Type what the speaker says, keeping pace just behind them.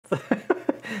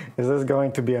Is this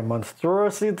going to be a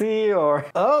monstrosity or...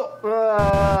 Oh!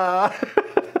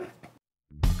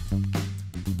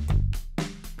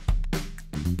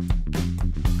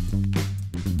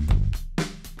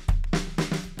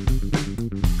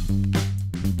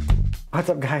 What's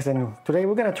up guys, and today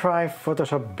we're gonna try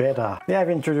Photoshop Beta. They have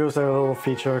introduced a little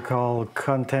feature called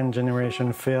content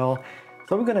generation fill.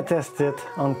 So we're gonna test it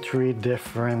on 3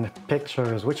 different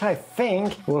pictures, which I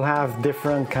think will have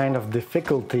different kind of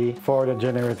difficulty for the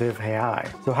generative AI.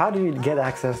 So how do you get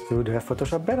access to the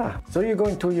Photoshop Beta? So you go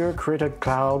into your Creative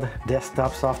Cloud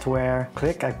desktop software,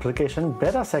 click Application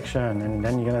Beta section, and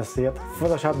then you're gonna see it,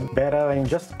 Photoshop Beta, and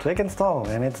just click install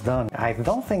and it's done. I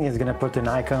don't think it's gonna put an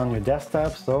icon on your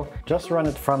desktop, so just run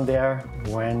it from there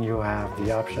when you have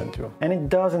the option to. And it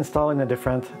does install in a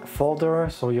different folder,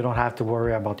 so you don't have to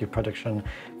worry about your production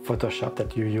Photoshop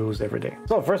that you use every day.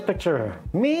 So first picture,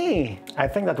 me! I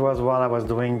think that was while I was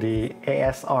doing the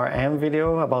ASRM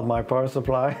video about my power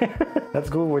supply.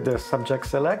 Let's go with the subject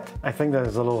select. I think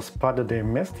there's a little spot that they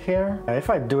missed here.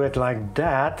 If I do it like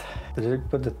that, did it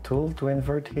put the tool to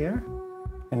invert here?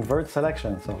 Invert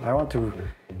selection. So I want to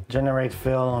generate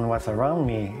fill on what's around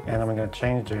me, and I'm gonna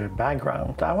change the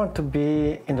background. I want to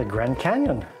be in the Grand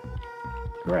Canyon.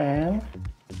 Grand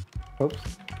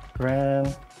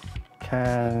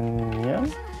Canyon.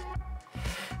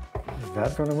 Is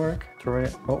that gonna work?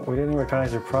 Oh, we didn't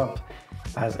recognize your prompt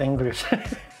as English.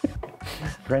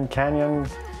 Grand Canyon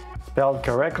spelled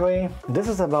correctly. This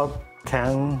is about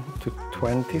 10 to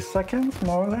 20 seconds,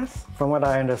 more or less. From what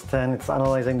I understand, it's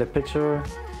analyzing the picture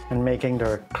and making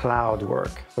the cloud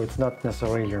work. So it's not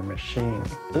necessarily your machine.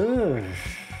 Ooh,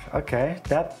 okay,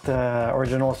 that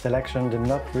original selection did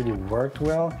not really work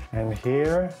well. And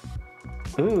here,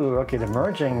 ooh, okay, the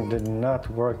merging did not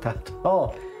work at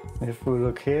all. If we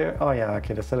look here, oh yeah,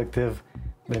 okay, the selective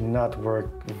did not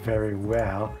work very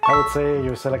well. I would say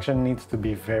your selection needs to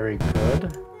be very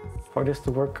good for this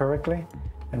to work correctly.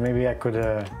 And maybe I could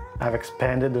have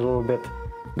expanded a little bit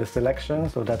the selection,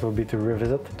 so that would be to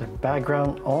revisit. The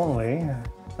background only,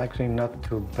 it's actually not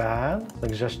too bad.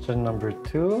 Suggestion number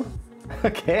 2.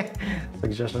 Okay,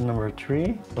 suggestion number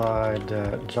 3, by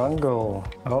the jungle.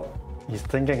 Oh, he's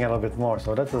thinking a little bit more,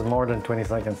 so this is more than 20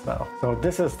 seconds now. So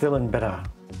this is still in beta.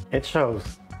 It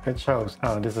shows.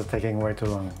 Oh, this is taking way too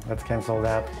long. Let's cancel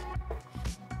that.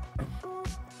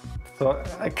 So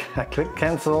I click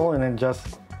cancel and it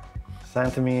just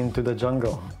sent me into the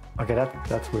jungle. Okay,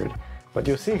 that's weird. But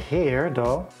you see here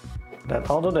though, that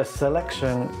although the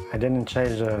selection, I didn't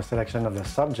change the selection of the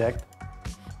subject,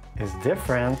 is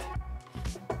different,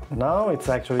 now it's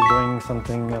actually doing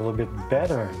something a little bit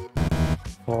better.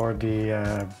 For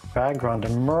the background, the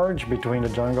merge between the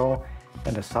jungle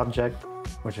and the subject,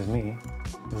 which is me,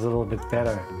 is a little bit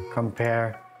better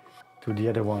compared to the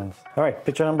other ones. All right,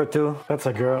 picture number 2, that's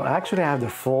a girl. I actually have the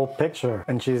full picture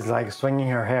and she's like swinging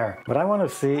her hair. But I want to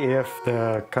see if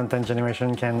the content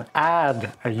generation can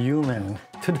add a human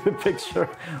to the picture.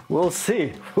 We'll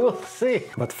see.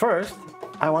 But first,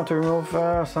 I want to remove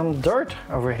some dirt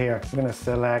over here. I'm gonna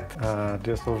select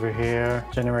this over here,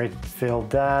 generate fill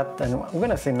that, and I'm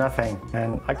gonna say nothing.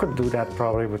 And I could do that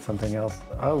probably with something else.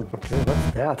 Oh, okay,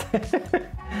 what's that?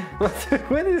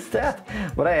 What is that?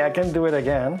 But hey, I can do it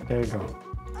again. There you go.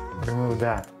 Remove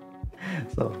that.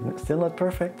 So, still not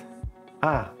perfect.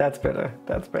 Ah, that's better.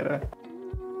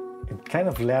 It kind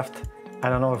of left. I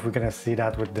don't know if we're gonna see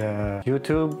that with the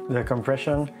YouTube, the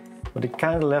compression. But it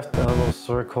kind of left a little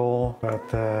circle, but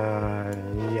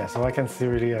yeah, so I can see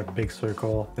really a big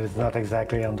circle, but it's not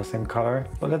exactly on the same color.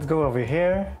 But let's go over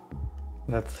here.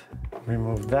 Let's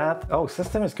remove that. Oh,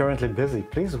 system is currently busy.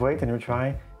 Please wait and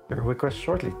retry your request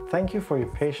shortly. Thank you for your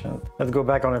patience. Let's go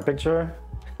back on our picture.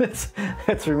 Let's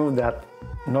remove that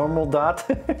normal dot.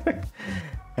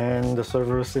 And the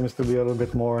server seems to be a little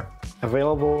bit more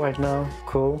available right now.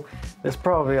 Cool. There's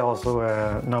probably also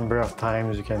a number of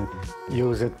times you can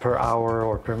use it per hour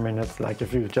or per minute. Like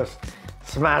if you just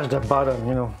smash the button,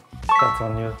 you know, that's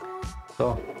on you.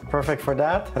 So perfect for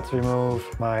that. Let's remove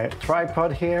my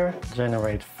tripod here.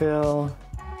 Generate fill.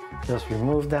 Just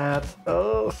remove that.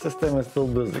 Oh, system is still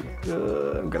busy.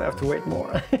 I'm gonna have to wait more.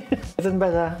 It's in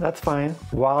beta, that's fine.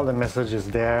 While the message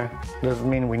is there, doesn't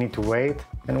mean we need to wait.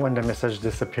 And when the message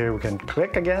disappears, we can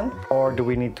click again. Or do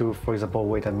we need to, for example,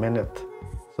 wait a minute?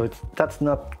 So that's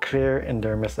not clear in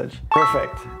their message.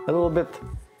 Perfect. A little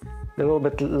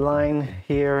bit line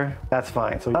here. That's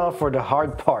fine. So now for the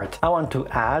hard part, I want to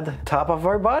add top of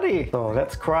our body. So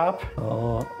let's crop.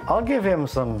 I'll give him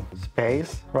some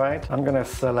space, right? I'm gonna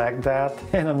select that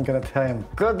and I'm gonna tell him,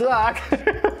 good luck.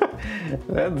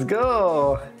 Let's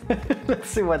go. Let's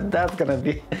see what that's gonna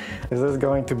be. Is this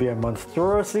going to be a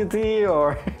monstrosity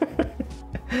or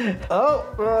Oh!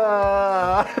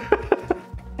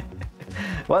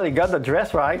 Well, you got the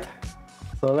dress right.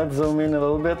 So let's zoom in a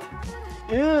little bit.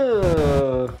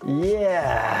 Ew!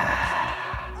 Yeah!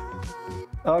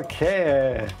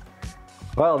 Okay.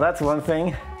 Well, that's one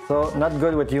thing. So not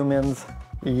good with humans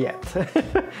yet.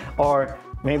 Or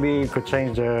maybe you could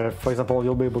change the, for example,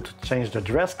 you'll be able to change the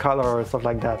dress color or stuff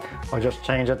like that, or just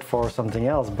change it for something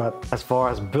else. But as far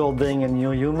as building a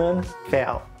new human,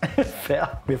 fail.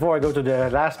 Fail. Before I go to the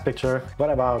last picture, what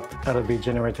about Adobe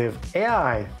Generative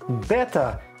AI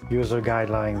Beta user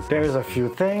guidelines? There's a few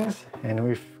things, and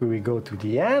if we go to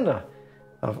the end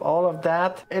of all of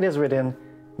that, it is written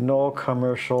no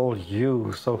commercial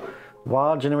use. So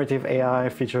while generative AI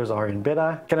features are in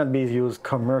beta, cannot be used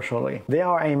commercially. They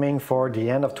are aiming for the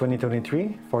end of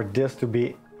 2023 for this to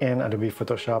be in Adobe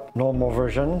Photoshop normal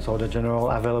version, so the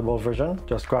general available version.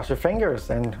 Just cross your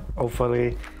fingers and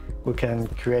hopefully we can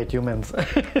create humans.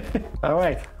 All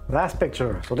right, last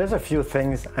picture. So there's a few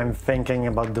things I'm thinking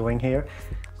about doing here.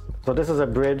 So this is a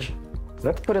bridge.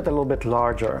 Let's put it a little bit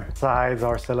larger. Sides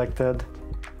are selected.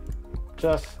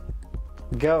 Just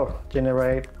go,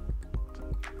 generate.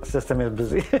 System is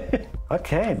busy.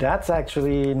 Okay, that's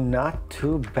actually not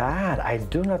too bad. I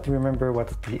do not remember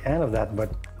what's the end of that,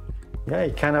 but yeah,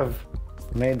 it kind of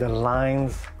made the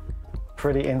lines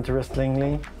pretty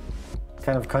interestingly.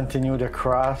 Kind of continued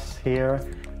across here.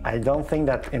 I don't think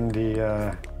that in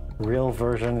the real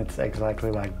version it's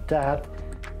exactly like that,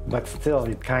 but still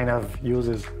it kind of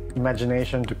uses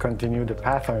imagination to continue the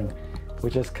pattern,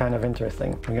 which is kind of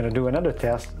interesting. We're gonna do another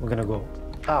test. We're gonna go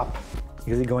up.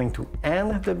 Is it going to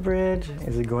end the bridge?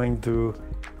 Is it going to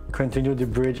continue the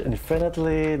bridge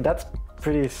infinitely? That's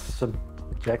pretty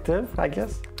subjective, I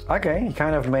guess. Okay, he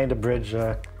kind of made the bridge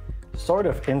sort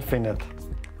of infinite.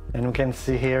 And we can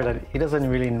see here that he doesn't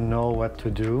really know what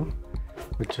to do,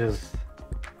 which is,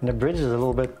 and the bridge is a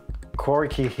little bit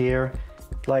quirky here.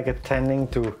 It's like it tending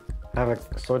to have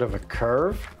a sort of a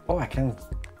curve. Oh, I can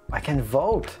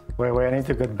vote. Wait, I need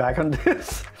to get back on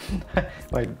this.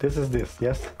 Wait, this is this,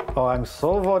 yes? Oh, I'm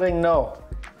so voting no.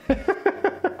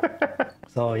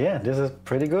 So yeah, this is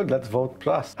pretty good. Let's vote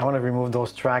plus. I want to remove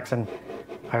those tracks, and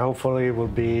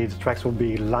the tracks will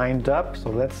be lined up. So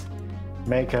let's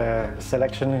make a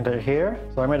selection here.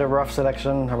 So I made a rough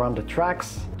selection around the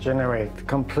tracks. Generate,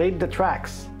 complete the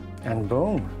tracks, and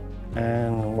boom.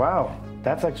 And wow,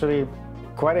 that's actually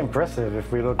quite impressive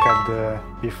if we look at the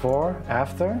before,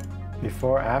 after.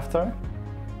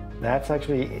 That's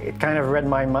actually, it kind of read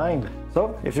my mind.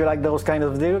 So if you like those kind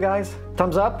of video, guys,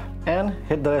 thumbs up and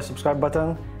hit the subscribe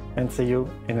button, and see you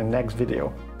in the next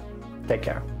video. Take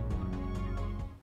care.